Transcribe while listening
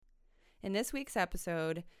In this week's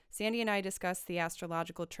episode, Sandy and I discuss the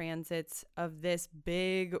astrological transits of this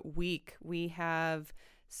big week. We have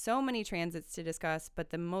so many transits to discuss,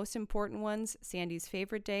 but the most important ones, Sandy's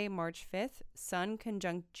favorite day, March 5th, Sun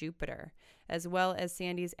conjunct Jupiter, as well as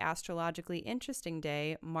Sandy's astrologically interesting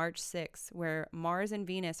day, March 6th, where Mars and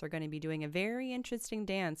Venus are going to be doing a very interesting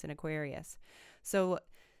dance in Aquarius. So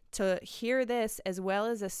to hear this, as well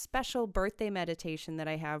as a special birthday meditation that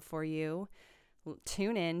I have for you,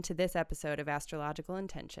 tune in to this episode of Astrological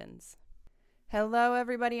Intentions. Hello,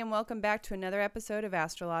 everybody, and welcome back to another episode of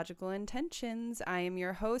Astrological Intentions. I am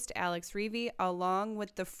your host, Alex Reevy, along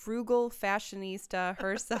with the frugal fashionista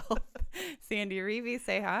herself, Sandy Reevy.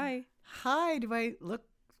 Say hi. Hi, do I look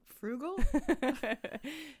frugal?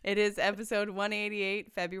 It is episode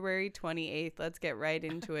 188, February 28th. Let's get right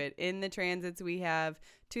into it. In the transits, we have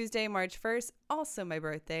Tuesday, March 1st, also my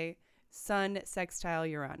birthday, Sun sextile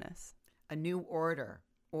Uranus. A new order,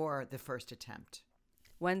 or the first attempt.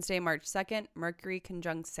 Wednesday, March 2nd, Mercury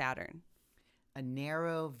conjunct Saturn. A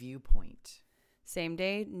narrow viewpoint. Same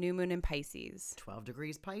day, new moon in Pisces. 12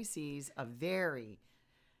 degrees Pisces, a very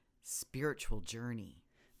spiritual journey.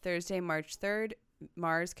 Thursday, March 3rd,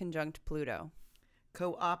 Mars conjunct Pluto.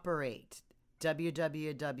 Cooperate.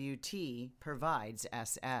 WWWT provides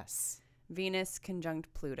SS. Venus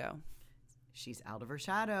conjunct Pluto. She's out of her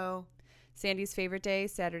shadow. Sandy's favorite day,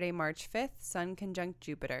 Saturday, March 5th, Sun conjunct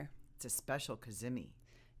Jupiter. It's a special Kazemi.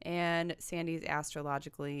 And Sandy's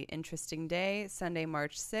astrologically interesting day, Sunday,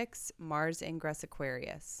 March 6th, Mars ingress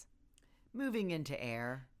Aquarius. Moving into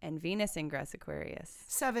air. And Venus ingress Aquarius.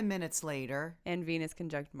 7 minutes later. And Venus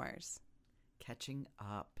conjunct Mars. Catching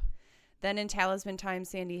up. Then in talisman time,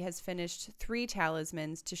 Sandy has finished 3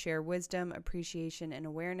 talismans to share wisdom, appreciation, and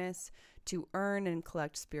awareness, to earn and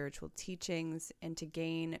collect spiritual teachings, and to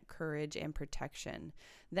gain courage and protection.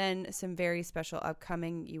 Then some very special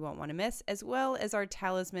upcoming you won't want to miss, as well as our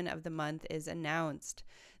talisman of the month is announced.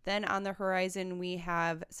 Then on the horizon, we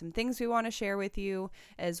have some things we want to share with you,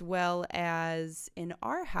 as well as in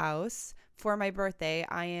our house for my birthday,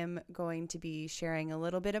 I am going to be sharing a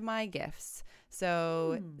little bit of my gifts.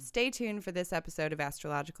 So stay tuned for this episode of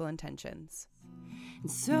Astrological Intentions. And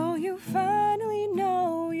so you finally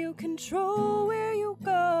know you control where you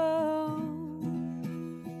go.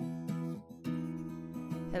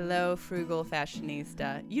 Hello, frugal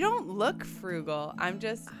fashionista. You don't look frugal. I'm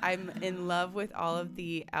in love with all of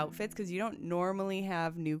the outfits because you don't normally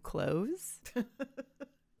have new clothes.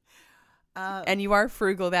 And you are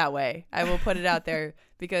frugal that way. I will put it out there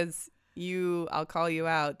because I'll call you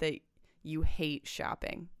out that you hate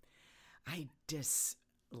shopping. I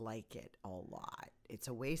dislike it a lot. It's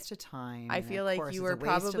a waste of time. I feel like you were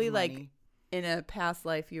probably like, in a past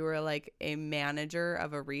life, you were like a manager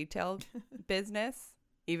of a retail business,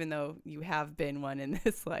 even though you have been one in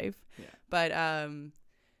this life. Yeah. But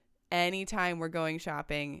anytime we're going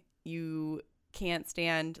shopping, you can't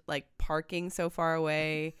stand like parking so far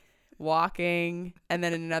away, walking. And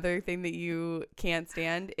then another thing that you can't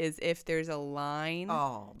stand is if there's a line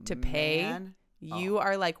to pay. Man. You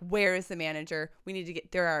are like, where is the manager? We need to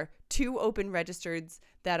there are 2 open registers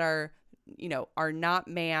that are not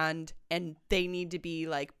manned, and they need to be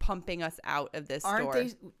like pumping us out of this store. Aren't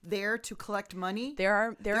they there to collect money? There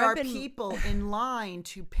are people in line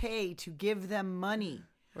to pay to give them money.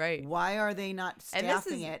 Right. Why are they not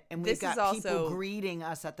staffing it? And we've got people greeting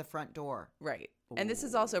us at the front door. Right. And this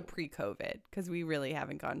is also pre-COVID because we really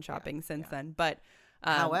haven't gone shopping since then. But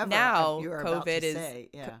however, now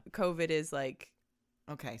COVID is like.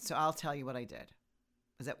 Okay, so I'll tell you what I did.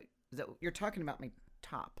 Is that you're talking about my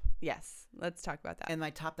top? Yes, let's talk about that. And my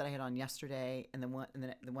top that I had on yesterday, and the one I'm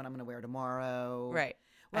going to wear tomorrow. Right.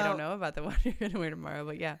 Well, I don't know about the one you're going to wear tomorrow,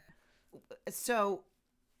 but yeah. So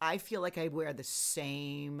I feel like I wear the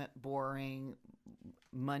same boring,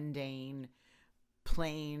 mundane,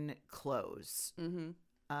 plain clothes,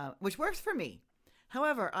 which works for me.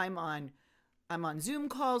 However, I'm on Zoom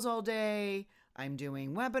calls all day. I'm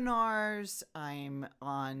doing webinars. I'm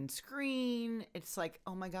on screen. It's like,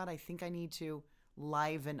 oh my God, I think I need to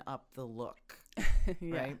liven up the look.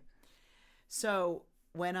 Yeah. Right. So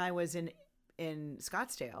when I was in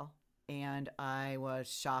Scottsdale and I was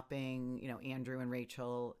shopping, Andrew and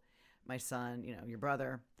Rachel, my son, your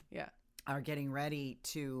brother, are getting ready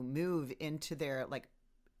to move into their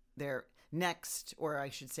next, or I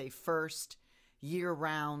should say first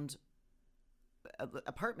year-round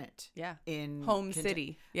apartment. Yeah. In home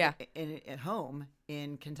city. Yeah. In home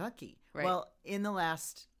in Kentucky. Right. Well, in the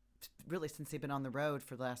last, really since they've been on the road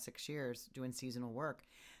for the last 6 years doing seasonal work,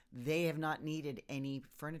 they have not needed any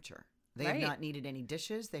furniture. They have not needed any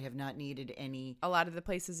dishes. They have not needed any. A lot of the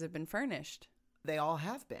places have been furnished. They all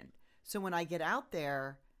have been. So when I get out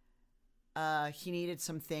there, he needed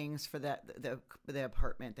some things for the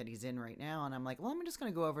apartment that he's in right now. And I'm like, well, I'm just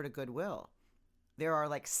going to go over to Goodwill. There are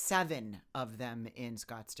like 7 of them in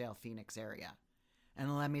Scottsdale, Phoenix area.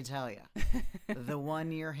 And let me tell you, the one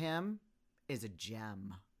near him is a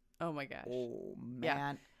gem. Oh my gosh. Oh, man.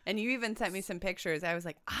 Yeah. And you even sent me some pictures. I was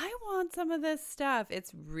like, I want some of this stuff.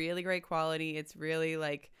 It's really great quality. It's really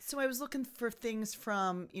like. So I was looking for things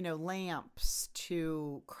from, lamps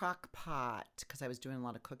to crock pot, because I was doing a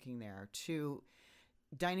lot of cooking there, to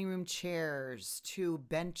dining room chairs, to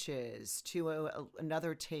benches, to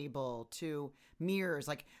another table, to mirrors,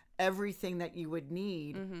 like everything that you would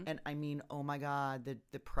need. Mm-hmm. And I mean, oh my God,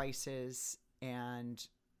 the prices. And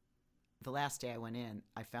the last day I went in,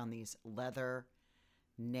 I found these leather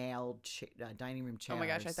nailed dining room chairs. Oh my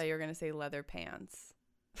gosh, I thought you were going to say leather pants.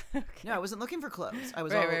 Okay. No, I wasn't looking for clothes. I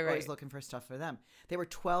was Right. always looking for stuff for them. They were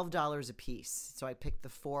 $12 a piece. So I picked the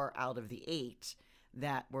 4 out of the 8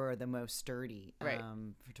 that were the most sturdy Right.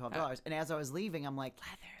 for $12. And as I was leaving, I'm like,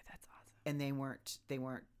 Leather, that's awesome. and they weren't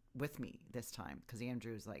with me this time, because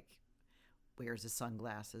Andrew's like, wears his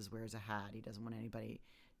sunglasses, wears a hat. He doesn't want anybody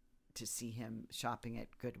to see him shopping at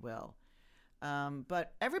Goodwill.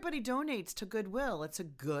 But everybody donates to Goodwill. It's a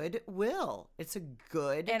goodwill. It's a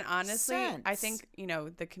good And honestly, sense. I think,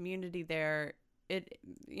 the community there,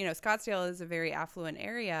 Scottsdale is a very affluent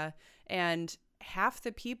area, and half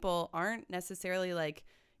the people aren't necessarily like,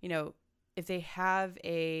 if they have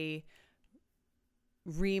a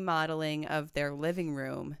remodeling of their living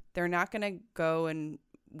room, they're not going to go and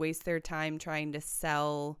waste their time trying to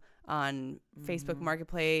sell on Facebook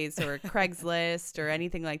Marketplace or Craigslist or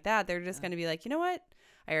anything like that. They're just going to be like, you know what?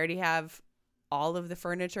 I already have all of the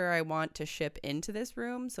furniture I want to ship into this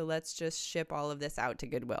room, so let's just ship all of this out to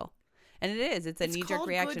Goodwill. And it's a knee-jerk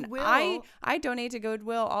reaction. Goodwill. I donate to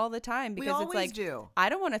Goodwill all the time because we it's like, do. I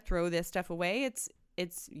don't want to throw this stuff away.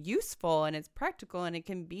 It's useful and it's practical, and it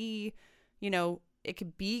can be, it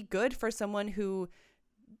could be good for someone who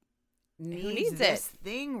needs this it.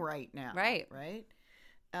 thing right now. Right.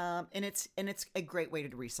 And it's a great way to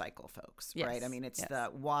recycle, folks. Yes. Right. I mean, it's Yes.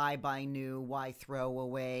 the why buy new, why throw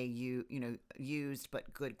away used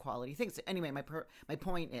but good quality things. Anyway, my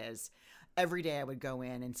point is, every day I would go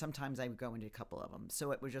in, and sometimes I would go into a couple of them.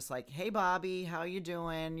 So it was just like, hey, Bobby, how you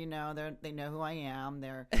doing? They know who I am.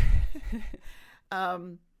 They're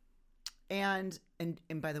and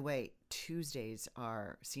by the way, Tuesdays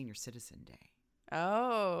are Senior Citizen Day.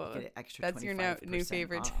 Oh, You get an extra that's your 25% new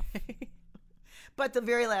favorite off. day. But the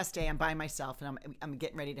very last day, I'm by myself, and I'm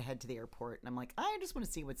getting ready to head to the airport, and I'm like, I just want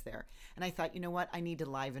to see what's there. And I thought, you know what? I need to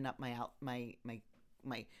liven up my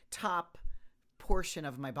top portion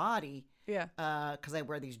of my body. Yeah. Because I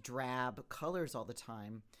wear these drab colors all the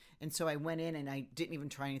time. And so I went in and I didn't even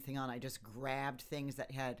try anything on. I just grabbed things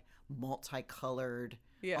that had multicolored,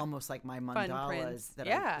 almost like my mandalas that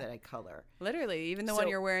I color. Literally, even the one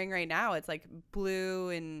you're wearing right now, it's like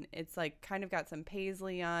blue, and it's like kind of got some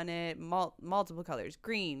paisley on it, multiple colors,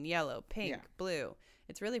 green, yellow, pink, blue.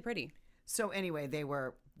 It's really pretty. So anyway, they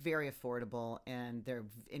were very affordable, and they're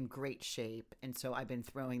in great shape. And so I've been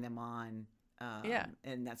throwing them on.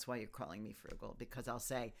 And that's why you're calling me frugal, because I'll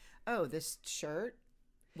say, oh, this shirt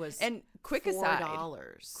was quick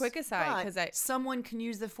 $4. Quick aside, because someone can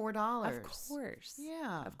use the $4. Of course.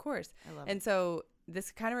 Yeah. Of course. I love and so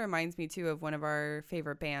this kind of reminds me too of one of our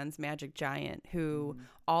favorite bands, Magic Giant, who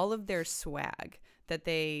all of their swag that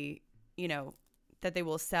they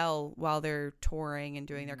will sell while they're touring and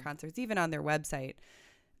doing their concerts, even on their website,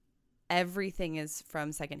 everything is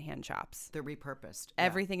from secondhand shops. They're repurposed.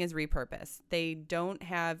 Everything is repurposed. They don't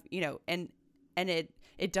have, and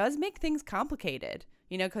it does make things complicated,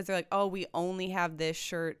 because they're like, oh, we only have this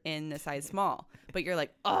shirt in the size small, but you're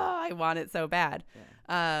like, oh, I want it so bad.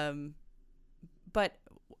 Yeah. But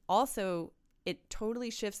also it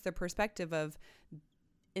totally shifts the perspective of,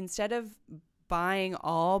 instead of buying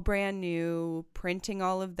all brand new, printing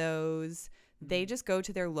all of those, they just go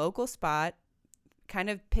to their local spot, kind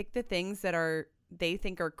of pick the things that they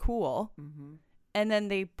think are cool, and then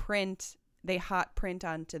they hot print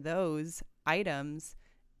onto those items,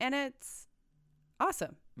 and it's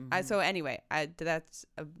awesome. So anyway, that's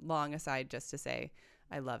a long aside just to say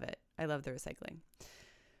I love it. I love the recycling.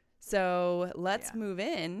 So let's move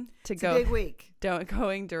in to it's a big week.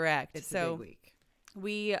 Going direct. It's a big week.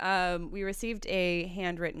 We received a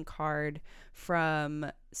handwritten card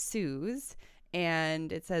from Suze,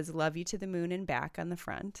 and it says, "Love you to the moon and back" on the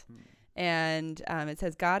front. And it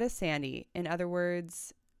says, "Goddess Sandy. In other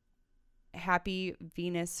words, happy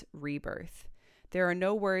Venus rebirth. There are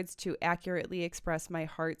no words to accurately express my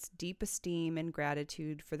heart's deep esteem and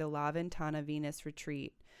gratitude for the La Ventana Venus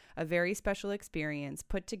retreat. A very special experience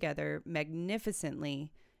put together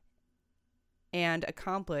magnificently and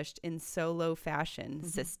accomplished in solo fashion,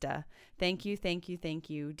 sista. Thank you, thank you, thank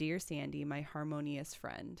you, dear Sandy, my harmonious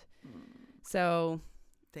friend. So,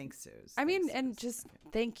 Thanks, Suze. I mean, Thanks, and Suze. just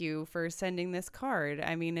thank you for sending this card.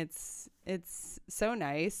 I mean, it's so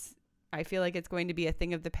nice. I feel like it's going to be a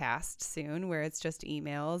thing of the past soon, where it's just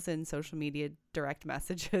emails and social media direct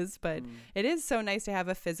messages. But it is so nice to have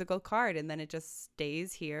a physical card, and then it just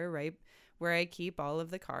stays here, right where I keep all of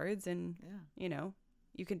the cards, and you know,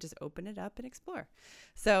 you can just open it up and explore.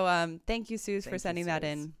 So thank you, Suze, for sending that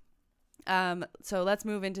in. So let's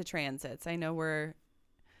move into transits. I know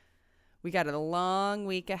we got a long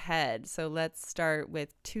week ahead. So let's start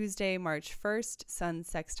with Tuesday, March 1st, Sun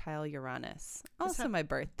sextile Uranus. Also my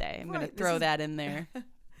birthday. I'm going to throw that in there.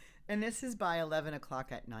 And this is by 11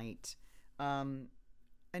 o'clock at night.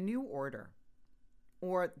 A new order,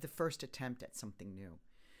 or the first attempt at something new.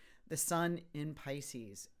 The Sun in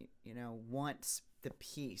Pisces, you know, wants the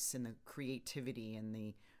peace and the creativity and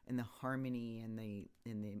the harmony and the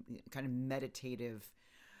kind of meditative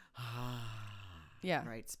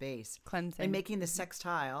right space, cleansing, and making the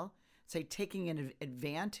sextile, say, taking an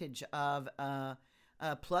advantage of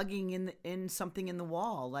plugging in something in the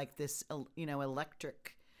wall, like this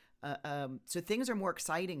electric, so things are more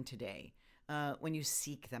exciting today when you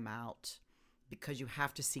seek them out, because you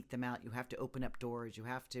have to seek them out. You have to open up doors. You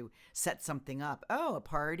have to set something up. Oh, a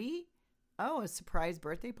party. Oh, a surprise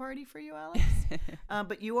birthday party for you, Alex.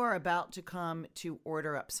 But you are about to come to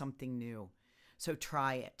order up something new. So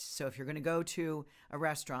try it. So if you're going to go to a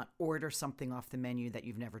restaurant, order something off the menu that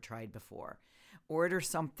you've never tried before. Order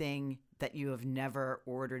something that you have never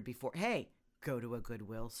ordered before. Hey, go to a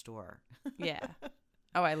Goodwill store. Yeah.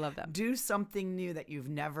 Oh, I love them. Do something new that you've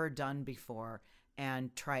never done before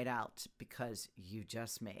and try it out, because you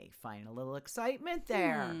just may find a little excitement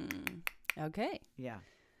there. Okay. Yeah.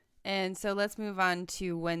 And so let's move on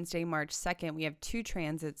to Wednesday, March 2nd. We have 2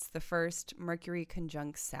 transits. The first, Mercury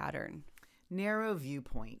conjunct Saturn. Narrow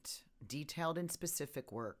viewpoint, detailed and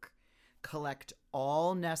specific work. Collect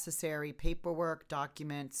all necessary paperwork,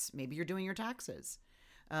 documents. Maybe you're doing your taxes.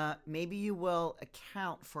 Maybe you will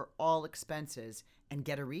account for all expenses and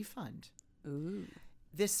get a refund. Ooh.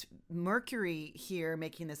 This Mercury here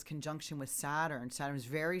making this conjunction with Saturn. Saturn's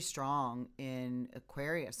very strong in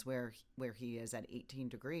Aquarius, where he is at 18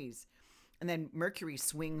 degrees. And then Mercury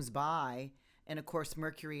swings by. And of course,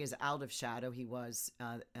 Mercury is out of shadow. He was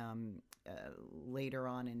later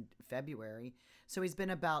on in February. So he's been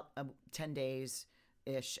about 10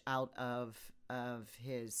 days-ish out of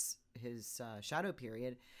his shadow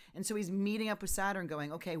period. And so he's meeting up with Saturn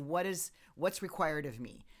going, okay, what's required of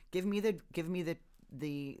me? Give me the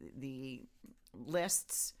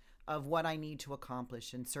lists of what I need to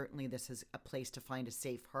accomplish. And certainly this is a place to find a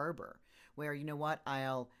safe harbor where, you know what,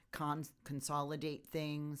 I'll consolidate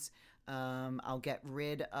things. I'll get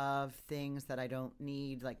rid of things that I don't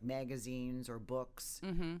need, like magazines or books.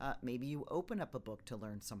 Maybe you open up a book to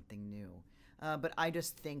learn something new. But I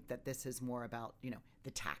just think that this is more about,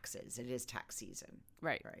 the taxes. It is tax season.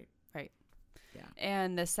 Right. Yeah.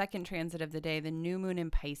 And the second transit of the day, the new moon in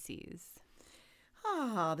Pisces.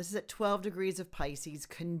 This is at 12 degrees of Pisces,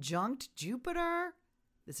 conjunct Jupiter.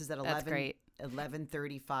 This is at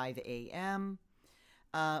 11:35 a.m.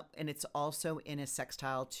 And it's also in a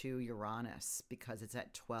sextile to Uranus, because it's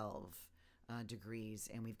at 12 degrees.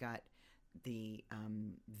 And we've got the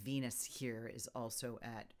Venus here is also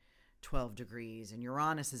at 12 degrees, and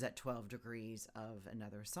Uranus is at 12 degrees of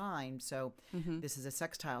another sign. So this is a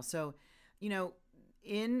sextile. So,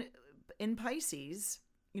 in Pisces,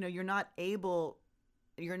 you're not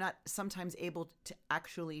sometimes able to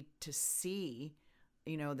actually to see,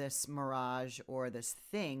 this mirage or this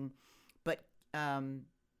thing, but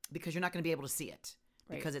because you're not going to be able to see it,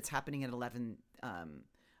 because it's happening at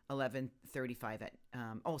 11:35 at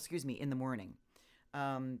in the morning,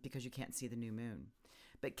 because you can't see the new moon.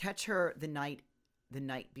 But catch her the night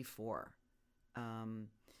before,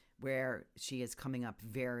 where she is coming up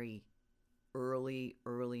very early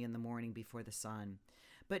in the morning before the sun.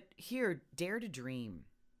 But here, dare to dream.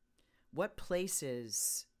 What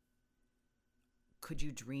places could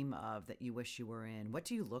you dream of that you wish you were in? What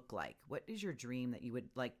do you look like? What is your dream that you would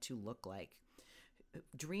like to look like?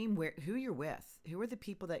 Dream who you're with. Who are the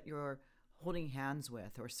people that you're holding hands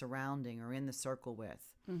with or surrounding or in the circle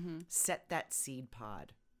with? Set that seed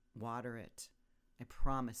pod. Water it. I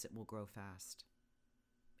promise it will grow fast.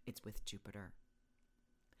 It's with Jupiter.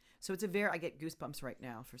 So it's I get goosebumps right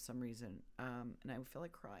now for some reason. And I feel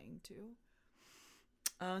like crying too.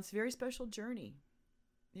 It's a very special journey.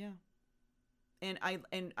 Yeah. And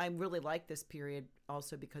I really like this period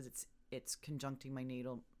also because it's conjuncting my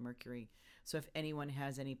natal Mercury. So if anyone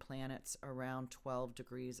has any planets around 12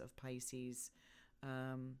 degrees of Pisces,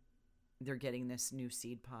 they're getting this new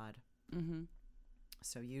seed pod. Mm-hmm.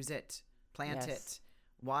 So use it, plant it,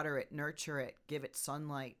 water it, nurture it, give it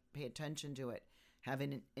sunlight, pay attention to it, have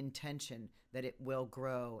an intention that it will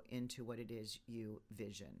grow into what it is you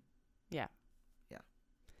vision. Yeah. Yeah.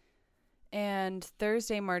 And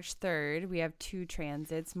Thursday, March 3rd, we have 2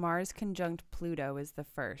 transits. Mars conjunct Pluto is the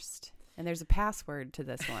first. And there's a password to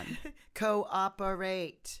this one.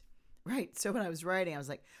 Cooperate. Right. So when I was writing, I was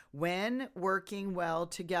like, when working well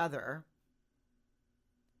together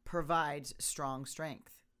provides strong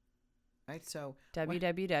strength. Right. So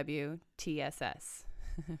WWWTSS.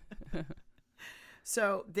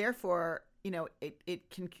 So therefore, it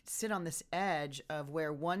can sit on this edge of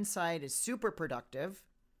where one side is super productive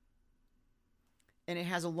and it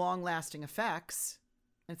has a long lasting effects.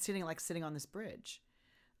 And it's sitting on this bridge.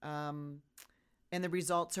 And the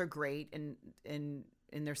results are great and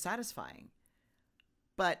they're satisfying.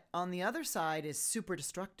 But on the other side is super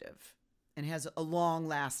destructive and has a long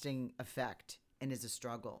lasting effect and is a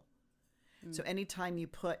struggle. So anytime you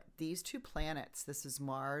put these 2 planets, this is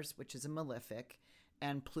Mars, which is a malefic,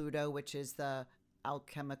 and Pluto, which is the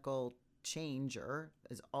alchemical changer,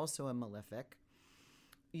 is also a malefic.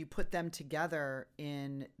 You put them together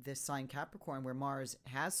in this sign Capricorn where Mars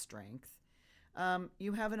has strength.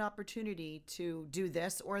 You have an opportunity to do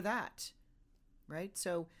this or that, right?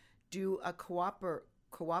 So do a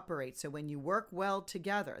cooperate. So when you work well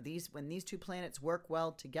together, when these 2 planets work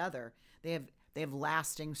well together, they have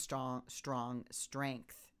lasting, strong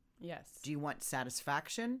strength. Yes. Do you want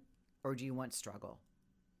satisfaction or do you want struggle?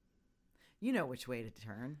 You know which way to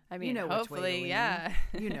turn. I mean, you know hopefully, which way to lean. yeah.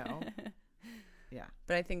 You know. Yeah.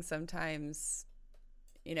 But I think sometimes,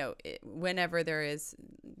 whenever there is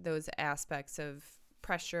those aspects of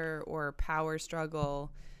pressure or power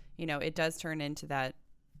struggle, it does turn into that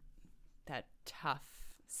tough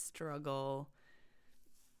struggle,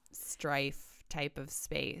 strife type of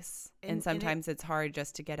space. And sometimes it's hard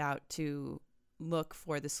just to get out to look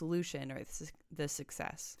for the solution or the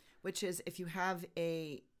success. Which is if you have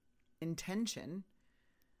a intention,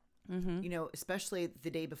 especially the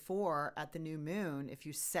day before at the new moon, if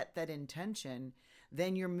you set that intention,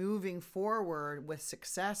 then you're moving forward with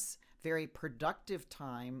success, very productive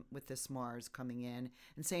time with this Mars coming in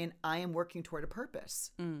and saying, I am working toward a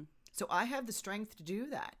purpose. So I have the strength to do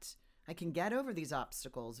that. I can get over these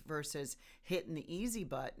obstacles versus hitting the easy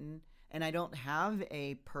button and I don't have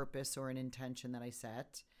a purpose or an intention that I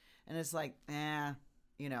set. And it's like,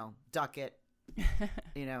 duck it.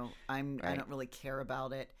 I don't really care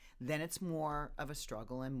about it. Then it's more of a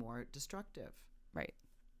struggle and more destructive. Right.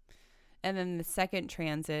 And then the second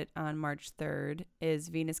transit on March 3rd is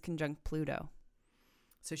Venus conjunct Pluto.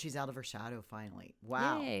 So she's out of her shadow finally.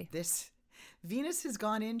 Wow. Yay. This Venus has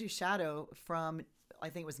gone into shadow from, I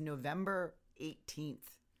think it was November 18th.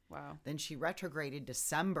 Wow. Then she retrograded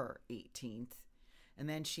December 18th. And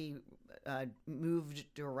then she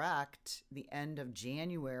moved direct the end of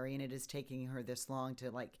January. And it is taking her this long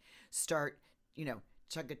to start,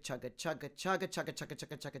 chugga, chugga, chugga, chugga, chugga, chugga,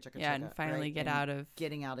 chugga, chugga, chugga. Yeah, and finally right?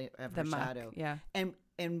 getting out of the her muck, shadow. Yeah.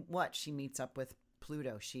 And what? She meets up with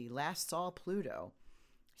Pluto. She last saw Pluto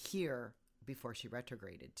here before she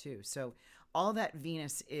retrograded too. So all that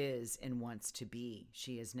Venus is and wants to be,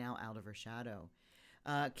 she is now out of her shadow.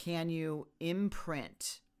 Can you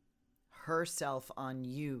imprint herself on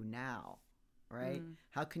you now, right?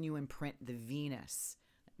 How can you imprint the Venus?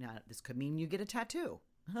 Now, this could mean you get a tattoo.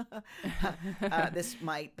 This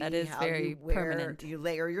might be that is how very you wear, permanent. you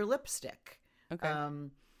layer your lipstick. Okay.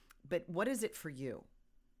 But what is it for you?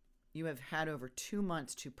 You have had over 2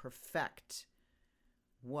 months to perfect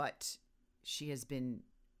what she has been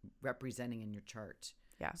representing in your chart.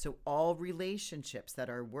 Yeah. So all relationships that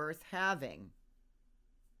are worth having,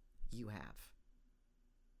 you have.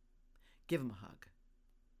 Give them a hug.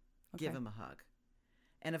 Okay. Give them a hug.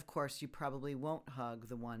 And of course, you probably won't hug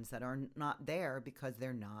the ones that are not there because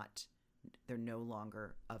they're no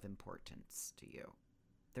longer of importance to you.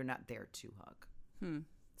 They're not there to hug.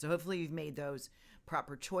 So hopefully you've made those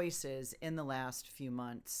proper choices in the last few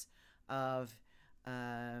months of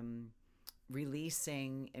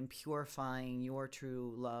releasing and purifying your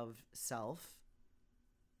true love self.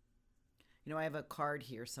 I have a card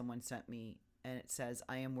here someone sent me, and it says,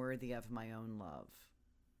 I am worthy of my own love.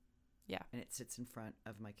 Yeah. And it sits in front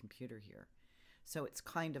of my computer here. So it's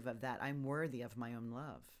kind of that. I'm worthy of my own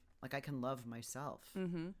love. Like I can love myself.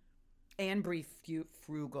 And be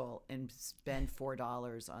frugal and spend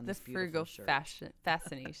 $4 on this beautiful shirt. Frugal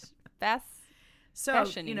fascination. So,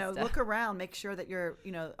 Fashionista. look around, make sure that you're,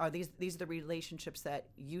 are these are the relationships that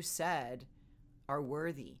you said are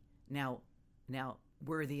worthy. Now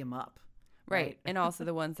worthy them up. Right. And also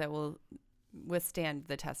the ones that will withstand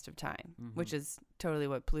the test of time, which is totally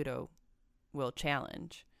what Pluto will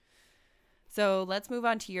challenge. So let's move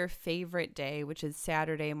on to your favorite day, which is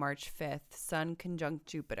Saturday, March 5th, Sun conjunct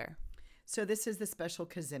Jupiter. So this is the special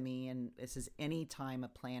Cazimi, and this is any time a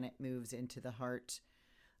planet moves into the heart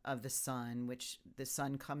of the sun, which the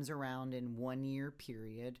sun comes around in 1 year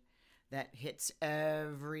period that hits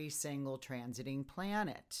every single transiting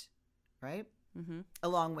planet, right? Mm-hmm.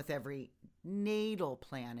 Along with every natal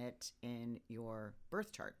planet in your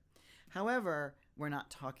birth chart. However, we're not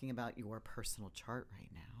talking about your personal chart right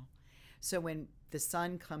now. So when the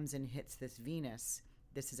sun comes and hits this Venus,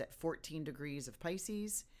 this is at 14 degrees of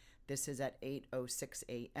Pisces. This is at 8:06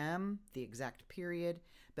 a.m., the exact period.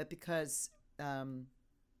 But because the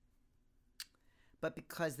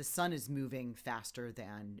sun is moving faster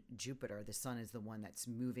than Jupiter, the sun is the one that's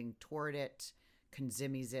moving toward it,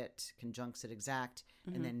 conzimis it, conjuncts it exact,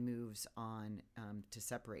 and then moves on to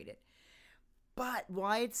separate it. But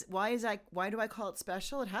why do I call it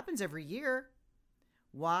special? It happens every year.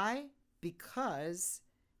 Why? Because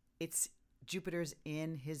it's Jupiter's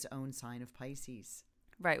in his own sign of Pisces.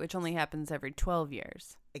 Right, which only happens every 12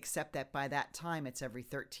 years. Except that by that time, it's every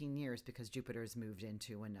 13 years because Jupiter has moved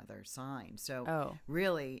into another sign. So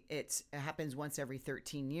really, it happens once every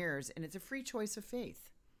 13 years, and it's a free choice of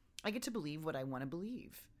faith. I get to believe what I want to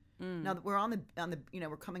believe. Now that we're on the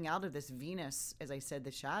we're coming out of this Venus, as I said,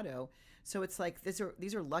 the shadow. So it's like these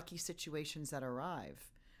are lucky situations that arrive.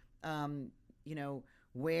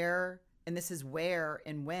 Where, and this is where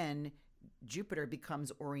and when Jupiter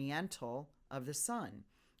becomes oriental of the sun.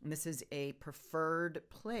 And this is a preferred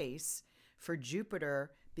place for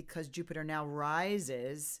Jupiter because Jupiter now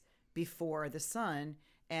rises before the sun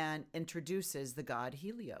and introduces the god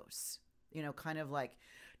Helios. Kind of like,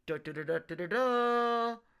 da, da, da, da, da, da,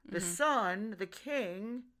 da. The sun, the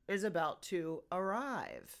king, is about to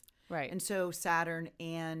arrive. Right. And so Saturn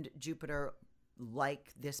and Jupiter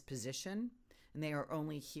like this position, and they are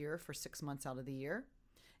only here for 6 months out of the year.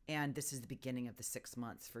 And this is the beginning of the 6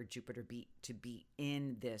 months for Jupiter to be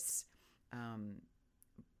in this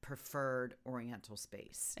preferred oriental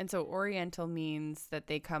space. And so oriental means that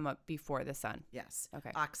they come up before the sun. Yes. Okay.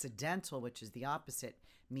 Occidental, which is the opposite,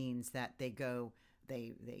 means that they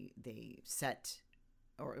set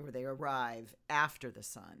or they arrive after the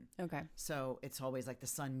sun. Okay. So it's always like the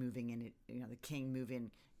sun moving in, the king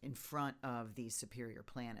moving in front of these superior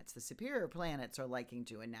planets. The superior planets are liking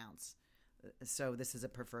to announce. So this is a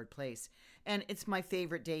preferred place. And it's my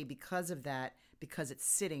favorite day because of that, because it's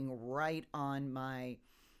sitting right on my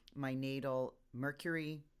natal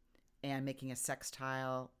Mercury and making a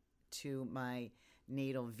sextile to my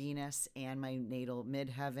natal Venus and my natal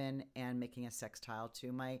midheaven and making a sextile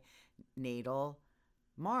to my natal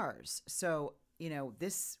Mars. So,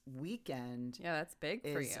 this weekend that's big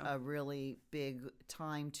for is you. A really big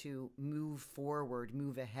time to move forward,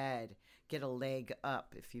 move ahead, get a leg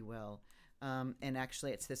up, if you will. And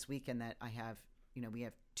actually, it's this weekend that I have, we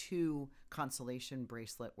have 2 constellation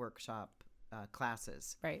bracelet workshop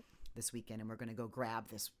classes this weekend, and we're going to go grab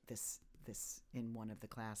this in one of the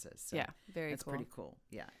classes. So very that's cool. pretty cool.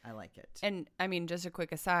 Yeah, I like it. And I mean, just a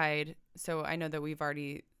quick aside. So I know that we've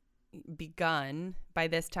already begun, by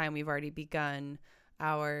this time, we've already begun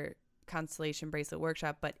our constellation bracelet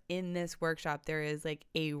workshop. But in this workshop, there is like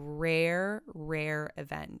a rare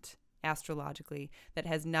event astrologically that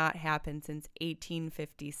has not happened since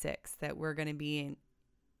 1856 that we're going to be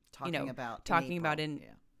talking about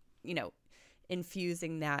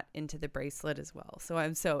infusing that into the bracelet as well. So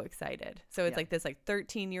I'm so excited. So it's like this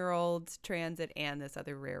 13-year-old transit and this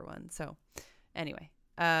other rare one. So anyway,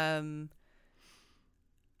 have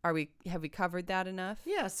we covered that enough?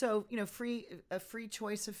 Yeah. So, a free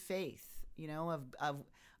choice of faith,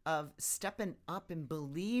 of stepping up and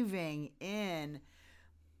believing in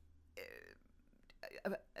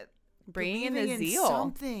bringing in the zeal,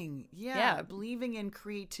 something. Yeah. Believing in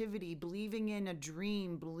creativity, believing in a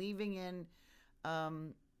dream, believing in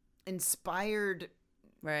inspired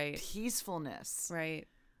peacefulness. Right.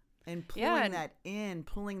 And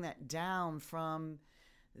pulling that down from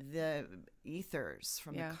the ethers,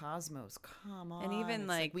 from the cosmos. Come on. And even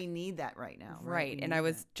like we need that right now. Right. And I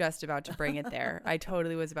was just about to bring it there. I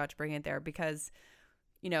totally was about to bring it there because,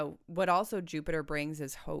 what also Jupiter brings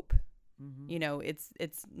is hope. Mm-hmm.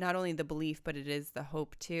 It's not only the belief, but it is the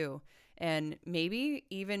hope too. And maybe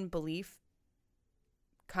even belief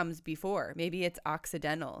comes before. Maybe it's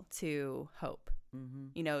occidental to hope.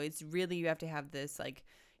 Mm-hmm. It's really, you have to have this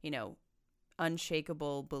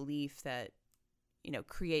unshakable belief that,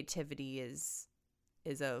 creativity is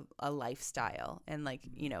a lifestyle and like,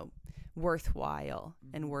 worthwhile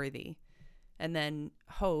and worthy. And then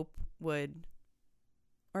hope would,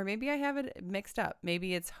 or maybe I have it mixed up.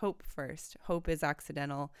 Maybe it's hope first. Hope is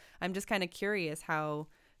accidental. I'm just kind of curious how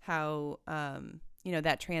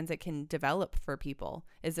that transit can develop for people.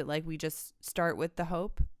 Is it like we just start with the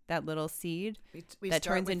hope, that little seed we that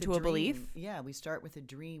start turns with into a a belief? dream. Yeah, we start with a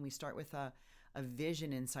dream. We start with a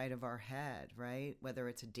vision inside of our head, right? Whether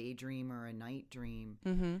it's a daydream or a night dream.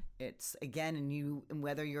 Mm-hmm. It's again, and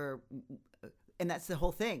whether you're, and that's the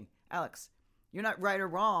whole thing, Alex. You're not right or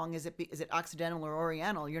wrong. Is it Occidental or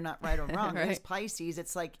Oriental? You're not right or wrong. Right. It's Pisces.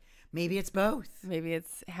 It's like maybe it's both. Maybe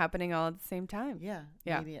it's happening all at the same time. Yeah.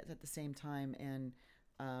 Yeah. Maybe it's at the same time. And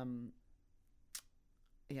I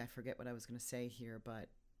forget what I was going to say here, but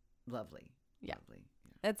lovely. Yeah. Lovely.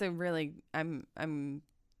 Yeah. That's a really, I'm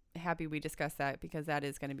happy we discussed that because that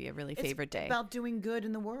is going to be a really favorite day. It's about doing good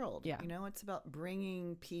in the world. Yeah. It's about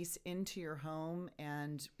bringing peace into your home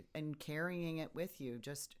and carrying it with you.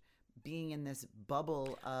 Just being in this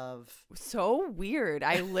bubble of... So weird.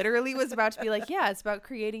 I literally was about to be like, yeah, it's about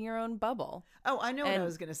creating your own bubble. Oh, I know what I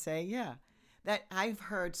was going to say. Yeah. That I've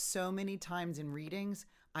heard so many times in readings,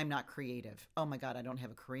 I'm not creative. Oh my God, I don't have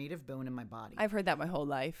a creative bone in my body. I've heard that my whole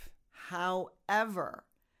life. However,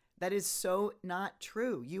 that is so not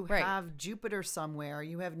true. You Right. have Jupiter somewhere,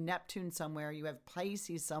 you have Neptune somewhere, you have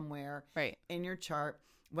Pisces somewhere Right. in your chart.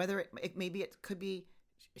 Whether it could be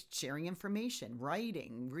sharing information,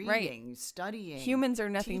 writing, reading, studying. Humans are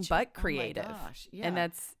nothing teaching. but creative. Oh my gosh. Yeah. And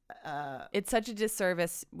that's it's such a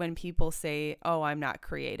disservice when people say, "Oh, I'm not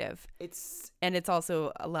creative." And it's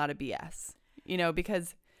also a lot of BS.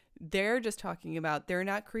 Because they're just talking about they're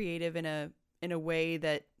not creative in a way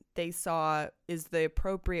that they saw is the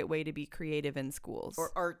appropriate way to be creative in schools. Or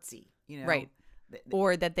artsy, Right.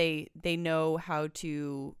 Or that they know how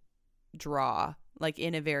to draw like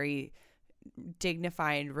in a very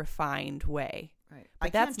dignified, refined way. Right.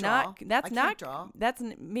 But that's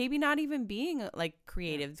maybe not even being like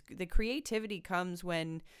creative. Yeah. The creativity comes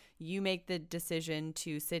when you make the decision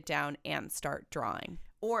to sit down and start drawing.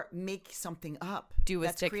 Or make something up. Do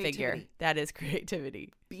a stick figure. That is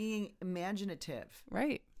creativity. Being imaginative.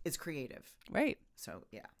 Right. Is creative. Right. So,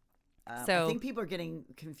 yeah. So I think people are getting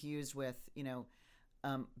confused with,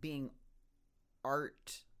 being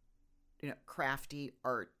art, crafty,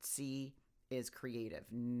 artsy is creative.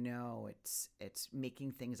 No, it's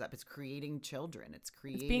making things up. It's creating children. It's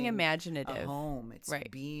creating being imaginative. A home. It's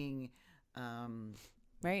right. being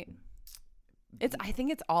right. I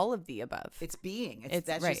think it's all of the above. It's being.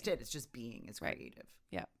 That's right. just it. It's just being. It's creative.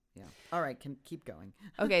 Yeah. Yeah. All right. Keep going.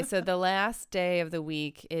 Okay. So the last day of the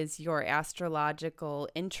week is your astrological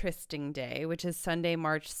interesting day, which is Sunday,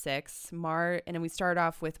 March 6th. And then we start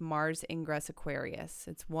off with Mars ingress Aquarius.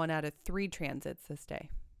 It's 1 out of 3 transits this day.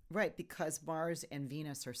 Right. Because Mars and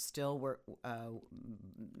Venus are still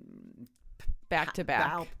back to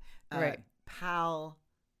back. Right.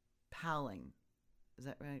 Palling. Is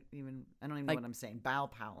that right? I don't even know what I'm saying.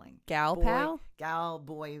 Palling. Gal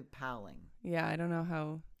boy palling. Yeah, I don't know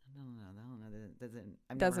how. I don't know.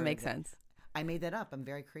 That doesn't make sense. I made that up. I'm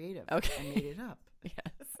very creative. Okay. I made it up.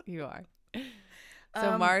 Yes, you are.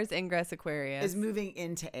 So Mars ingress Aquarius is moving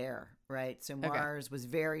into air, right? So Mars was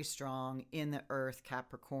very strong in the Earth,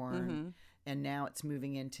 Capricorn, and now it's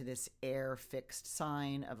moving into this air fixed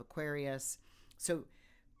sign of Aquarius. So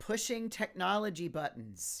pushing technology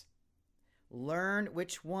buttons. Learn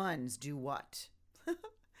which ones do what.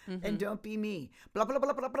 And don't be me. Blah, blah,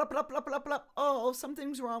 blah, blah, blah, blah, blah, blah, blah. Oh,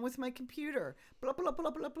 something's wrong with my computer. Blah, blah, blah,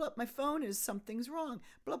 blah, blah. My phone is something's wrong.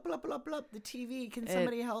 Blah, blah, blah, blah. The TV, can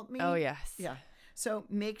somebody help me? Oh, yes. Yeah. So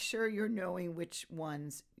make sure you're knowing which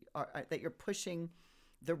ones are that you're pushing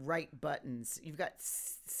the right buttons. You've got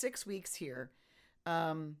 6 weeks here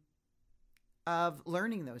of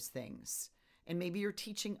learning those things. And maybe you're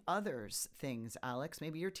teaching others things, Alex.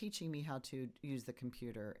 Maybe you're teaching me how to use the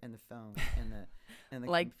computer and the phone and the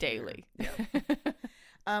like computer. daily. Yeah.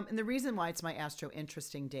 And the reason why it's my Astro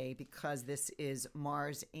Interesting Day, because this is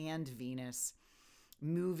Mars and Venus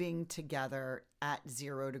moving together at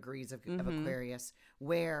 0 degrees of Aquarius,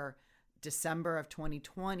 where December of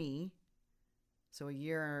 2020, so a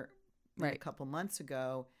year and a couple months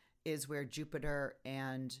ago, is where Jupiter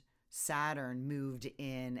and Saturn moved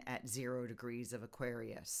in at 0 degrees of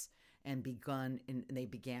Aquarius and they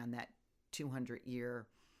began that 200-year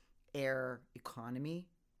air economy.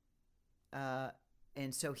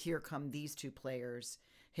 And so here come these two players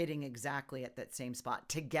hitting exactly at that same spot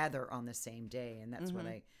together on the same day. And that's what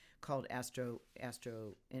I called Astro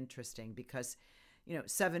Interesting, because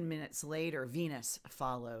 7 minutes later, Venus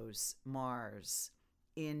follows Mars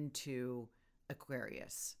into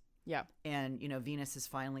Aquarius. Yeah. And, Venus is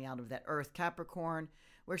finally out of that Earth Capricorn,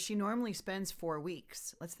 where she normally spends 4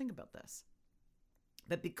 weeks. Let's think about this.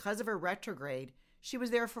 But because of her retrograde, she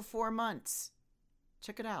was there for 4 months.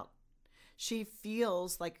 Check it out. She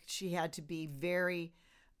feels like she had to be very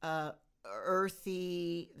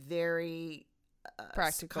earthy, very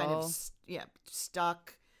practical, kind of,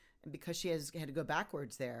 stuck, because she had to go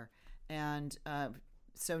backwards there. And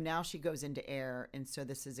so now she goes into air. And so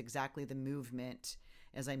this is exactly the movement,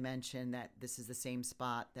 as I mentioned, that this is the same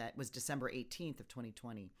spot that was December 18th of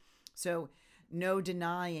 2020. So no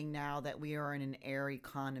denying now that we are in an air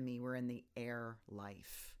economy. We're in the air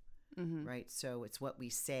life, right? So it's what we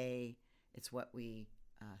say, it's what we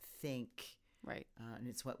think, right? And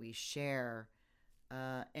it's what we share.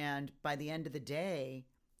 And by the end of the day,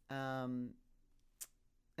 and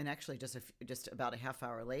actually just about a half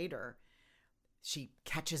hour later, she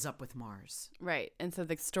catches up with Mars. Right. And so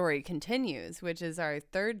the story continues, which is our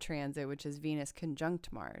third transit, which is Venus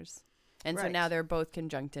conjunct Mars. And so now they're both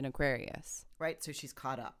conjunct in Aquarius. Right. So she's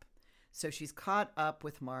caught up. So she's caught up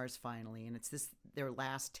with Mars finally. And it's their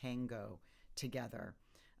last tango together.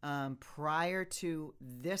 Prior to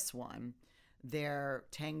this one, their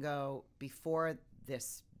tango before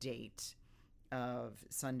this date of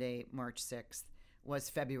Sunday, March 6th, was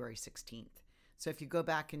February 16th. So if you go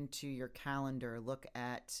back into your calendar, look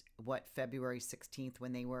at what February 16th,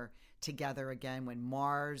 when they were together again, when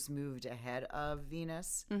Mars moved ahead of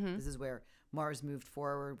Venus. This is where Mars moved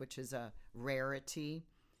forward, which is a rarity,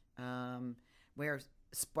 where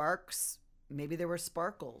sparks, maybe there were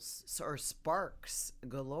sparkles or sparks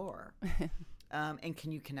galore. And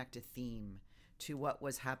can you connect a theme to what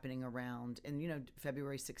was happening around? And,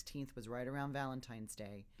 February 16th was right around Valentine's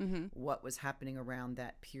Day. What was happening around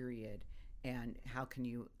that period? And how can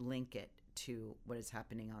you link it to what is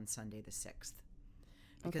happening on Sunday the 6th?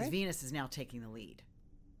 Because Venus is now taking the lead.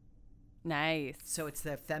 Nice. So it's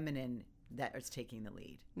the feminine that is taking the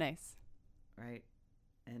lead. Nice. Right?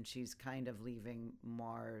 And she's kind of leaving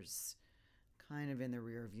Mars kind of in the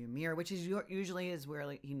rear view mirror, which is usually is where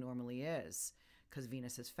he normally is, because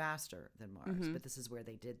Venus is faster than Mars. But this is where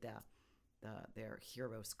they did their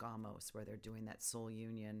Hieros Gamos, where they're doing that soul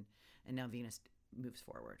union. And now Venus moves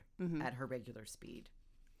forward at her regular speed.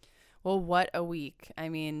 Well, what a week. I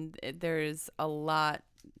mean, there's a lot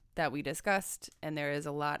that we discussed, and there is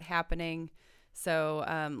a lot happening. So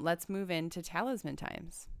let's move into talisman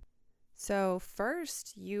times. So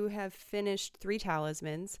first, you have finished 3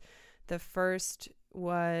 talismans. The first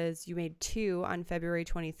was you made 2 on February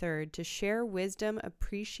 23rd to share wisdom,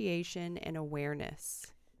 appreciation, and awareness.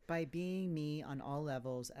 By being me on all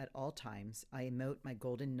levels at all times, I emote my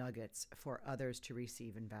golden nuggets for others to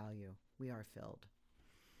receive and value. We are filled.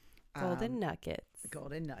 Golden nuggets.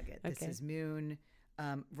 Golden nugget. Okay. This is Moon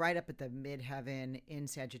right up at the midheaven in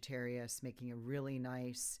Sagittarius, making a really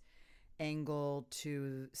nice angle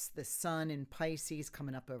to the sun in Pisces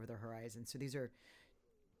coming up over the horizon. So these are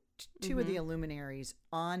two of the luminaries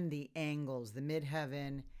on the angles, the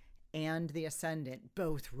midheaven and the ascendant,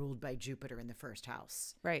 both ruled by Jupiter in the first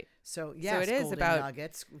house. Right. So yes, so it is golden about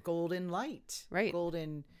nuggets, golden light, right?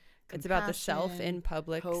 Golden. It's about the self in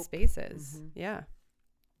public hope. spaces. Yeah.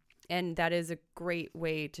 And that is a great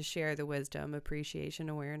way to share the wisdom, appreciation,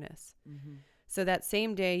 awareness. So that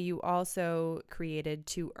same day, you also created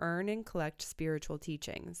to earn and collect spiritual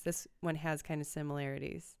teachings. This one has kind of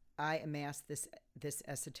similarities. I amass this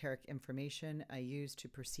esoteric information I use to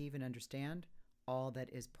perceive and understand all that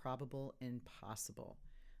is probable and possible.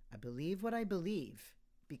 I believe what I believe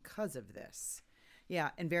because of this.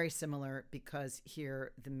 Yeah, and very similar, because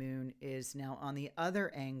here the moon is now on the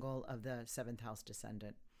other angle of the 7th house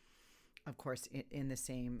descendant, of course, in the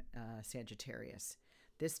same Sagittarius.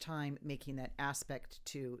 This time making that aspect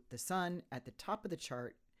to the sun at the top of the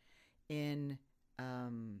chart in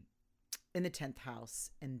the 10th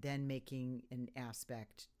house, and then making an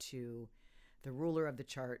aspect to the ruler of the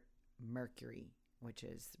chart, Mercury, which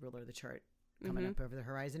is the ruler of the chart coming up over the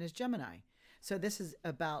horizon, is Gemini. So this is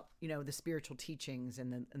about, the spiritual teachings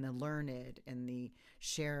and the learned and the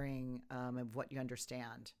sharing of what you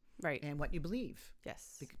understand. Right. And what you believe.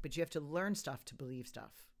 Yes. But you have to learn stuff to believe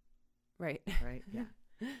stuff. Right. Right? Yeah.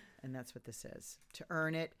 And that's what this is. To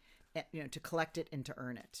earn it, to collect it and to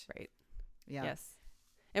earn it. Right. Yeah. Yes.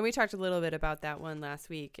 And we talked a little bit about that one last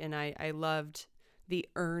week, and I loved the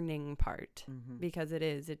earning part, because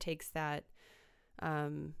it takes that,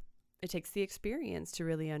 it takes the experience to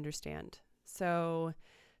really understand. So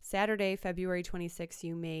Saturday, February 26th,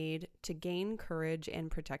 you made to gain courage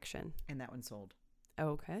and protection. And that one sold.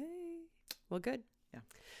 Okay. Well, good. Yeah.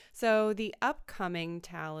 So the upcoming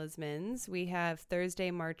talismans, we have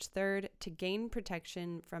Thursday, March 3rd, to gain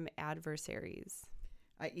protection from adversaries.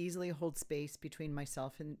 I easily hold space between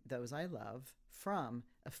myself and those I love from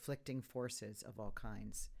afflicting forces of all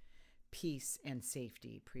kinds. Peace and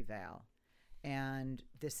safety prevail. And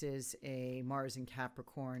this is a Mars in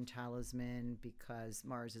Capricorn talisman because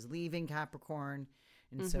Mars is leaving Capricorn.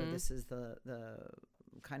 And so this is the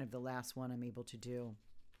kind of the last one I'm able to do.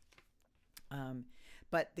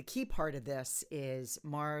 But the key part of this is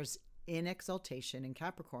Mars in exaltation in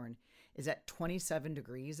Capricorn is at 27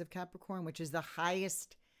 degrees of Capricorn, which is the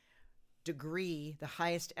highest degree, the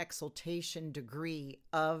highest exaltation degree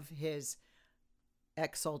of his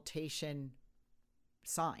exaltation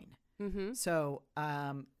sign. Mm-hmm. So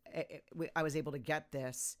I was able to get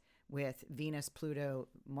this with Venus, Pluto,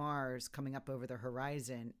 Mars coming up over the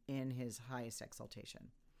horizon in his highest exaltation.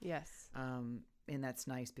 Yes. And that's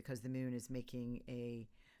nice because the moon is making a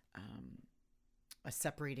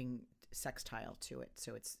separating sextile to it.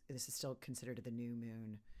 So this is still considered the new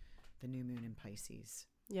moon in Pisces.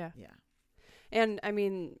 Yeah. Yeah. And I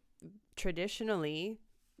mean, traditionally,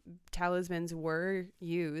 talismans were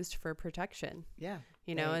used for protection. Yeah.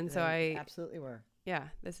 They absolutely were. Yeah,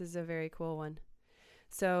 this is a very cool one.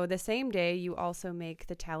 So the same day, you also make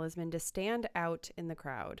the talisman to stand out in the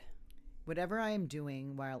crowd. Whatever I am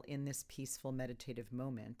doing while in this peaceful meditative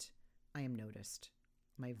moment, I am noticed.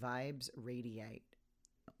 My vibes radiate.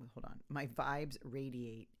 My vibes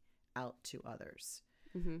radiate out to others.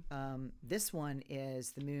 Mm-hmm. This one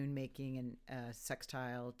is the moon making a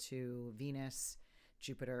sextile to Venus,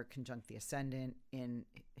 Jupiter conjunct the ascendant in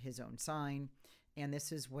his own sign. And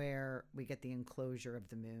this is where we get the enclosure of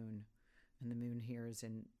the moon. And the moon here is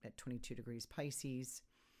at 22 degrees Pisces,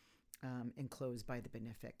 enclosed by the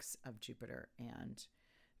benefics of Jupiter and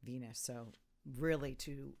Venus. So really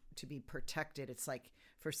to be protected, it's like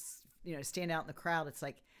stand out in the crowd, it's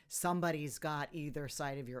like somebody's got either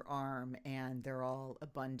side of your arm and they're all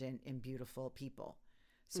abundant and beautiful people.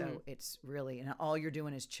 So it's really, and all you're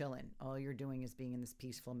doing is chilling. All you're doing is being in this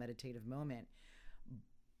peaceful meditative moment.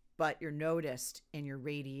 But you're noticed and you're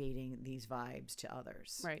radiating these vibes to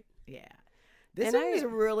others. Right. Yeah. This one is a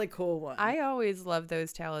really cool one. I always love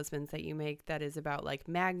those talismans that you make that is about like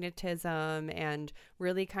magnetism and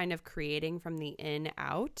really kind of creating from the in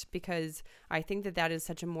out, because I think that is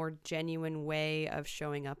such a more genuine way of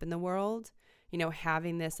showing up in the world.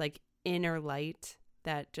 Having this like inner light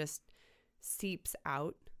that just seeps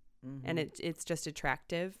out. Mm-hmm. And it's just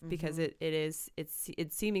attractive because it's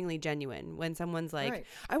seemingly genuine when someone's like, right.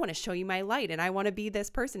 I want to show you my light and I want to be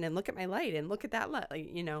this person and look at my light and look at that light.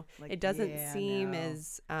 It doesn't seem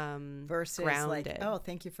as versus grounded. Like, oh,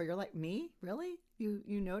 thank you for your light. Me? Really? You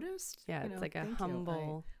noticed? Yeah, it's like a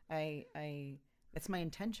humble. I that's my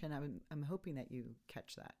intention. I'm hoping that you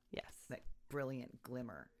catch that. Yes. That brilliant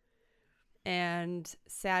glimmer. And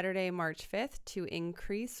Saturday, March 5th, to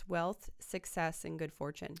increase wealth, success, and good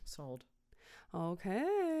fortune. Sold.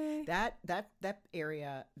 Okay. That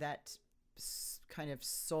area that kind of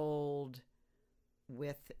sold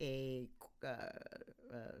with a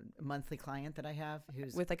monthly client that I have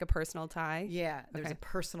who's with like a personal tie. Yeah, there's a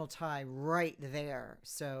personal tie right there.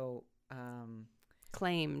 So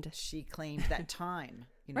she claimed that time.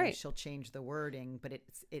 Right. She'll change the wording, but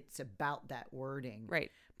it's about that wording. Right.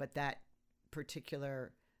 But that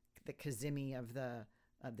particular, the Kazimi of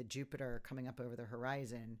the Jupiter coming up over the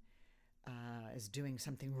horizon is doing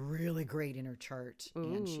something really great in her chart.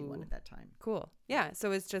 Ooh. And she won at that time. Cool. Yeah.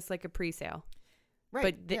 So it's just like a pre-sale.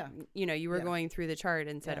 Right. But you were going through the chart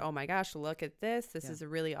and said, oh my gosh, look at this. This is a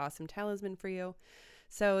really awesome talisman for you.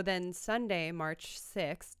 So then Sunday, March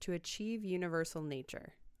 6th, to achieve universal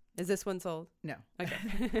nature. Is this one sold? No.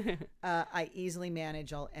 Okay. I easily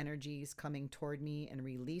manage all energies coming toward me and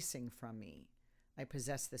releasing from me. I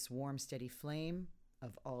possess this warm, steady flame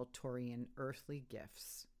of all Taurian earthly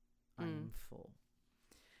gifts. I am full.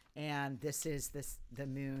 And this is the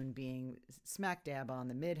moon being smack dab on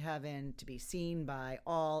the midheaven to be seen by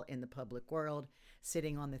all in the public world,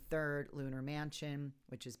 sitting on the third lunar mansion,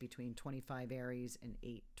 which is between 25 Aries and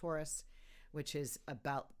 8 Taurus, which is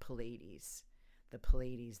about Pleiades. The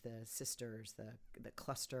Pleiades, the sisters, the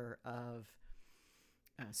cluster of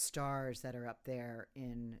stars that are up there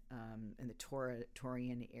in the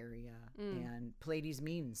Taurian area, and Pleiades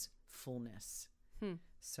means fullness.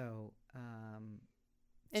 So,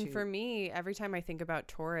 and for me, every time I think about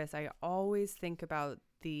Taurus, I always think about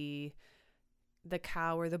the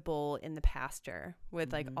cow or the bull in the pasture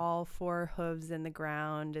with like all four hooves in the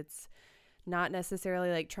ground. It's not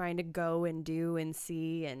necessarily like trying to go and do and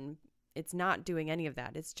see, and it's not doing any of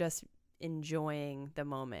that. It's just enjoying the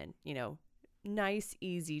moment, nice,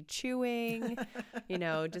 easy chewing,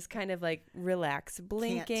 just kind of like relax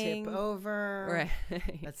blinking. Can't tip over.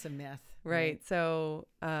 Right. That's a myth. Right. So,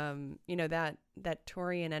 that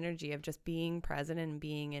Taurian energy of just being present and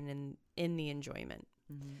being in the enjoyment.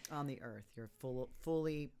 Mm-hmm. On the earth, you're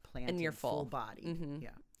fully planted, and you're full body. Mm-hmm. Yeah.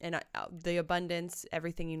 And the abundance,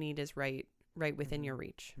 everything you need is right within your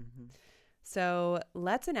reach. Mm-hmm. So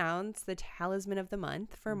let's announce the talisman of the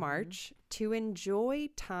month for March: to enjoy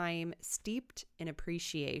time steeped in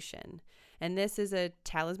appreciation. And this is a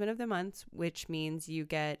talisman of the month, which means you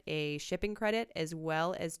get a shipping credit as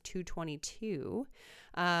well as 222.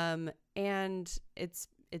 And it's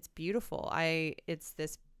beautiful. It's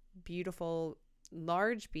this beautiful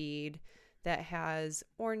large bead that has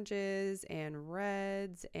oranges and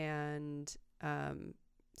reds and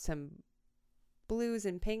some blues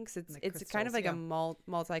and pinks. It's kind of like a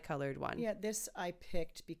multicolored one. Yeah, this I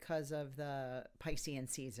picked because of the Piscean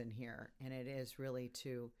season here, and it is really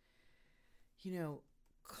to,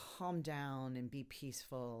 calm down and be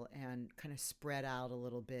peaceful and kind of spread out a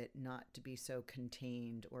little bit, not to be so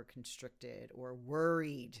contained or constricted or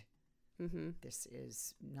worried. Mm-hmm. This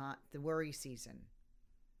is not the worry season.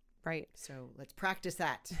 Right. So let's practice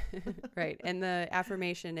that. Right. And the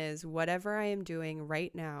affirmation is, whatever I am doing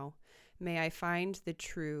right now, may I find the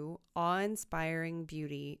true, awe-inspiring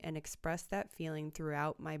beauty and express that feeling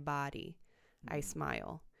throughout my body. Mm-hmm. I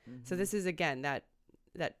smile. Mm-hmm. So this is, again, that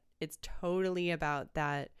it's totally about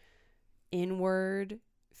that inward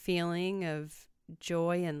feeling of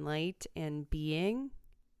joy and light and being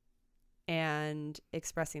and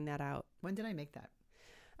expressing that out. When did I make that?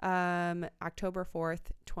 October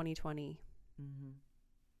 4th, 2020. Mm-hmm.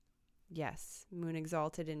 Yes. Moon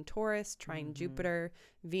exalted in Taurus, trine Jupiter,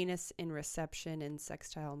 Venus in reception, and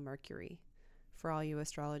sextile Mercury, for all you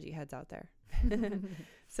astrology heads out there.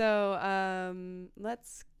 So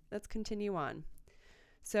let's continue on.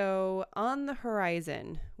 So on the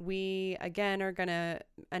horizon, we again are going to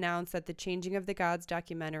announce that the Changing of the Gods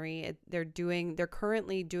documentary, they're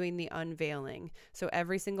currently doing the unveiling. So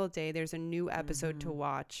every single day there's a new episode to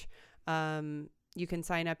watch. You can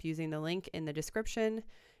sign up using the link in the description,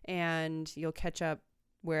 and you'll catch up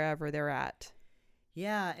wherever they're at.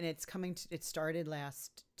 Yeah, and it's it started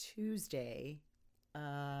last Tuesday.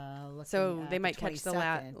 So they might catch the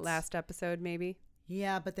last episode maybe.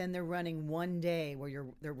 Yeah, but then they're running one day where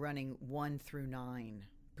they're running 1 through 9.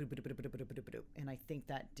 And I think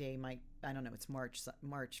that day it's March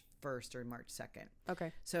 1st or March 2nd.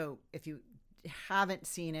 Okay. So if you haven't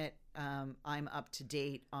seen it, I'm up to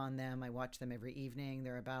date on them. I watch them every evening.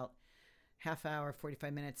 They're about half hour,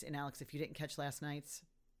 45 minutes. And Alex, if you didn't catch last night's,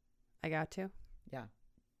 I got to. Yeah.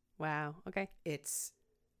 Wow. Okay. It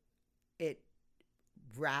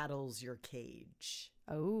rattles your cage.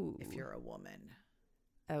 Oh. If you're a woman.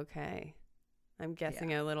 Okay. I'm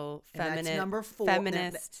guessing a little feminist. That's number 4.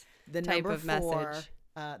 Feminist the type number of 4, message.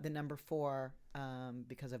 The number 4,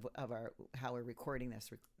 because of how we're recording this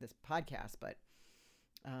podcast, but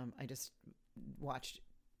I just watched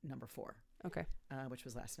number 4. Okay. Which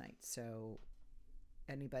was last night. So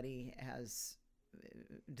anybody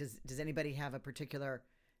does anybody have a particular,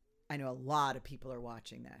 I know a lot of people are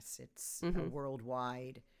watching this. It's a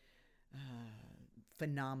worldwide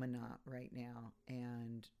phenomena right now,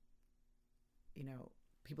 and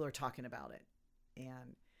people are talking about it.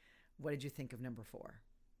 And what did you think of number 4?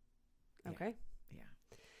 Okay. Yeah.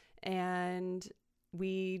 And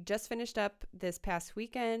we just finished up this past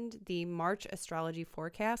weekend the March astrology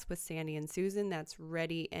forecast with Sandy and Susan. That's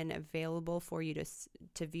ready and available for you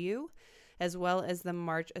to view, as well as the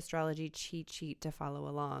March astrology cheat sheet to follow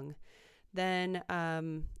along. Then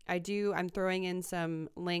I'm throwing in some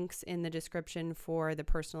links in the description for the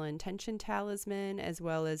personal intention talisman, as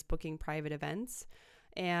well as booking private events,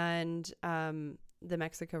 and the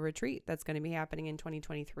Mexico retreat that's going to be happening in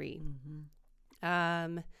 2023.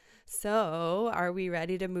 So are we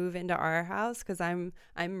ready to move into our house? Because I'm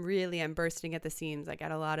bursting at the seams. I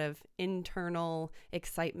got a lot of internal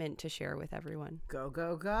excitement to share with everyone. Go,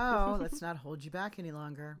 go, go. Let's not hold you back any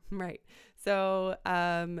longer. Right. So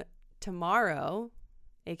tomorrow,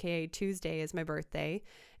 aka Tuesday, is my birthday,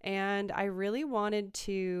 and I really wanted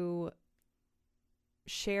to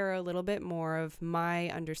share a little bit more of my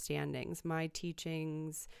understandings, my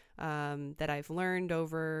teachings that I've learned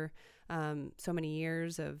over so many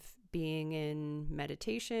years of being in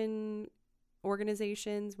meditation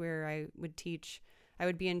organizations where I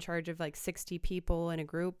would be in charge of like 60 people in a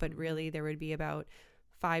group, but really there would be about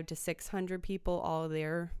 500 to 600 people all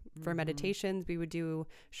there for meditations. We would do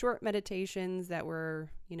short meditations that were,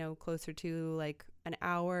 closer to like an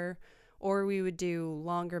hour, or we would do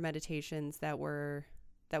longer meditations that were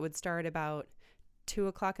that would start about 2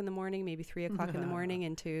 o'clock in the morning, maybe 3 o'clock in the morning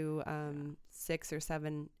into 6 or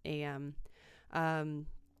 7 a.m.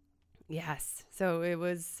 Yes. So it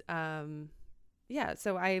was,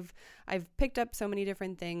 so I've picked up so many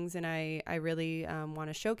different things, and I really want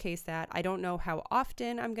to showcase that. I don't know how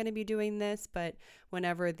often I'm going to be doing this, but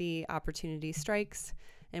whenever the opportunity strikes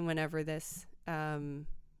and whenever this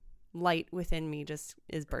light within me just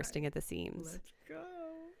is bursting at the seams. Let's go.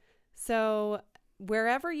 So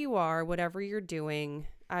wherever you are, whatever you're doing,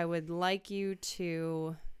 I would like you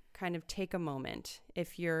to kind of take a moment.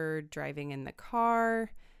 If you're driving in the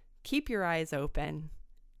car, keep your eyes open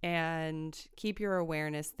and keep your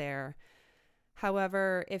awareness there.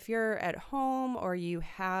 However, if you're at home or you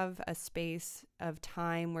have a space of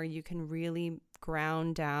time where you can really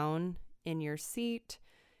ground down in your seat,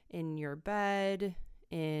 in your bed,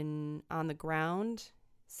 on the ground,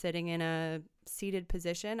 sitting in a seated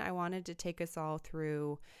position, I wanted to take us all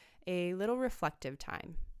through a little reflective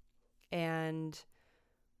time. And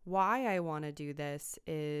why I want to do this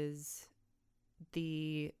is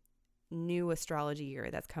the new astrology year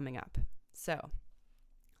that's coming up. So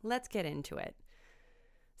let's get into it.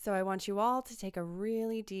 So I want you all to take a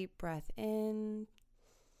really deep breath in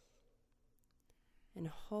and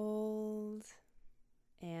hold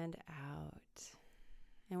and out.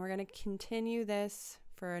 And we're going to continue this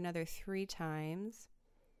for another 3 times.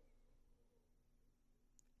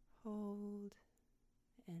 Hold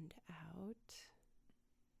and out.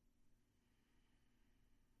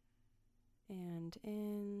 And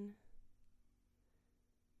in.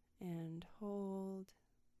 And hold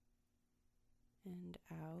and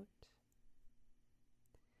out.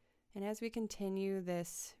 And as we continue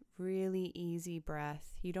this really easy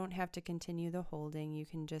breath, you don't have to continue the holding. You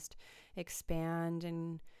can just expand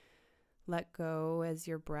and let go as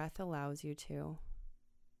your breath allows you to.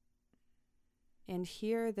 And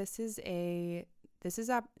here, this is an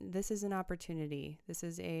opportunity. This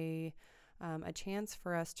is a chance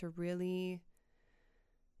for us to really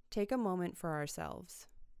take a moment for ourselves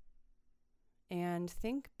and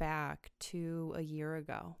think back to a year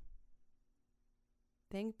ago.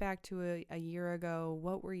 Think back to a year ago.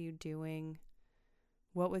 What were you doing?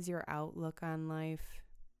 What was your outlook on life?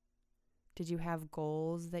 Did you have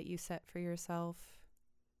goals that you set for yourself?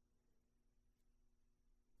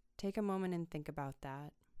 Take a moment and think about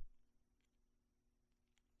that.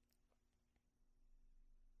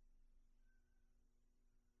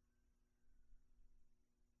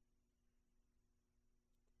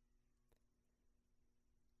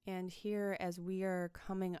 And here, as we are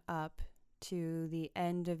coming up to the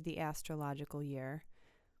end of the astrological year,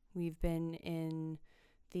 we've been in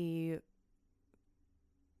the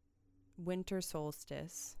winter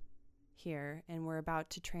solstice here, and we're about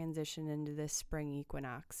to transition into this spring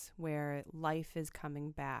equinox where life is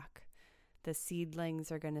coming back. The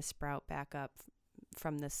seedlings are going to sprout back up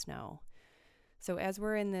from the snow. So as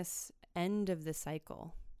we're in this end of the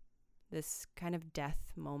cycle, this kind of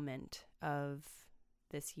death moment of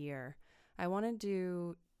this year, I wanted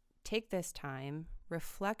to take this time,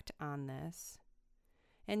 reflect on this,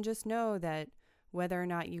 and just know that whether or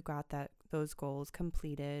not you got those goals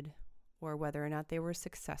completed, or whether or not they were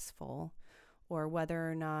successful, or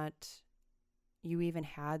whether or not you even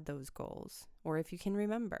had those goals, or if you can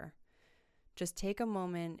remember, just take a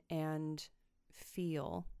moment and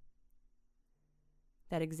feel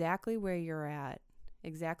that exactly where you're at,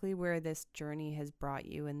 exactly where this journey has brought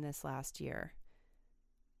you in this last year,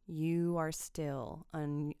 you are still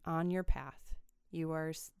on your path.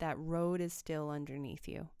 That road is still underneath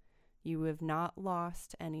you. You have not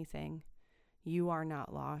lost anything. You are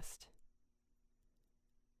not lost.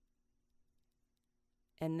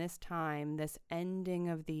 And this time, this ending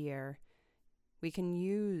of the year, we can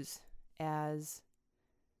use as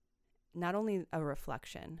not only a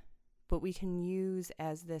reflection, but we can use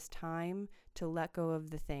as this time to let go of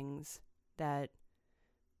the things that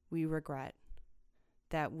we regret,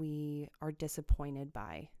 that we are disappointed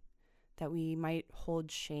by, that we might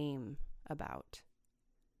hold shame about,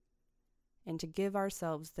 and to give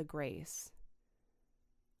ourselves the grace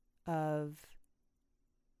of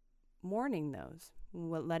mourning those,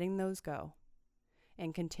 letting those go,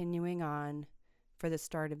 and continuing on for the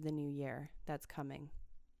start of the new year that's coming.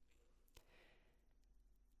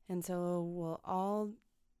 And so we'll all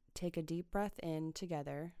take a deep breath in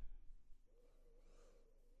together.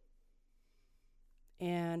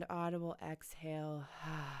 And audible exhale.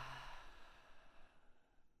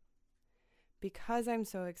 Because I'm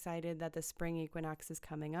so excited that the spring equinox is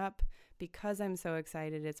coming up, because I'm so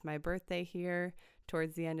excited it's my birthday here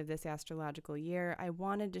towards the end of this astrological year, I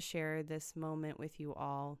wanted to share this moment with you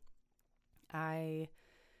all. I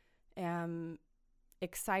am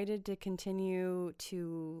excited to continue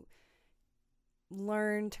to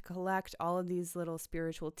learn to collect all of these little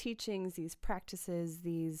spiritual teachings, these practices,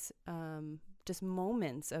 these just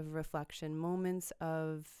moments of reflection, moments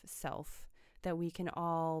of self that we can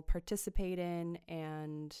all participate in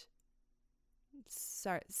and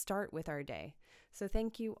start with our day. So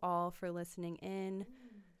thank you all for listening in.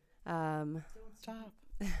 Don't stop.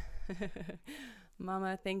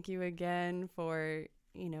 Mama, thank you again for,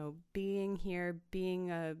 being here,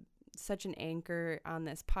 being such an anchor on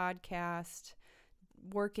this podcast,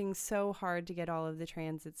 working so hard to get all of the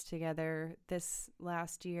transits together. This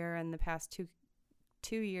last year and the past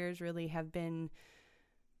two years really have been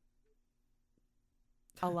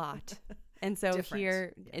a lot. And so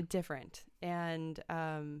different. And,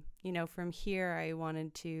 from here, I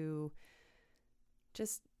wanted to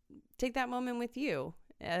just take that moment with you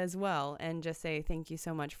as well and just say thank you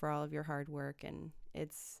so much for all of your hard work. And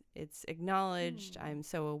it's acknowledged. I'm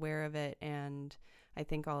so aware of it. And I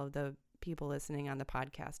think all of the people listening on the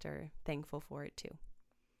podcast are thankful for it too.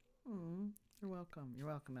 You're welcome. You're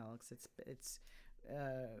welcome, Alex. It's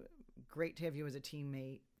great to have you as a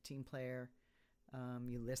teammate, team player.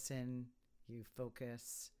 You listen, you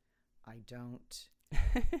focus. I don't.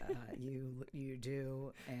 You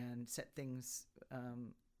do, and set things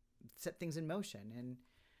in motion.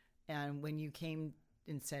 And when you came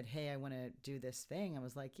and said, "Hey, I want to do this thing," I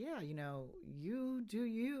was like, "Yeah, you do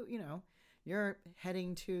you. You're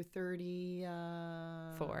heading to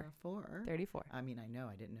 34. 34. I mean, I know.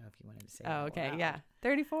 I didn't know if you wanted to say. Oh, okay, yeah,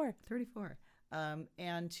 34. 34.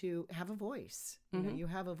 And to have a voice. You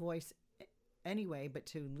have a voice anyway, but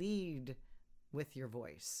to lead with your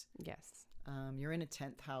voice. Yes. You're in a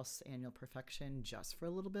 10th house annual perfection just for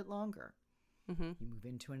a little bit longer. Mm-hmm. You move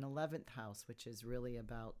into an 11th house, which is really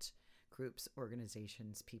about groups,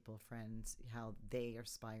 organizations, people, friends, how they are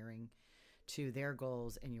aspiring to their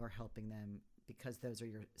goals, and you're helping them because those are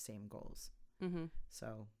your same goals. Mm-hmm.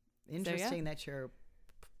 So interesting that you're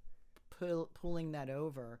pulling that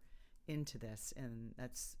over into this, and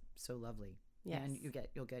that's so lovely. Yes. And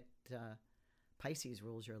you'll get Pisces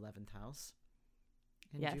rules your 11th house.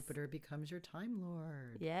 And yes. Jupiter becomes your time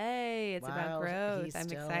lord. Yay, it's about growth. He's I'm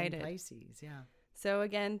still excited. In Pisces, yeah. So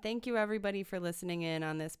again, thank you everybody for listening in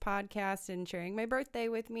on this podcast and sharing my birthday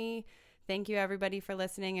with me. Thank you everybody for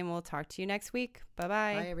listening, and we'll talk to you next week.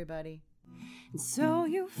 Bye-bye. Bye, everybody. And so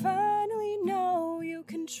you finally know you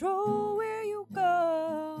control where you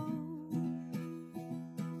go.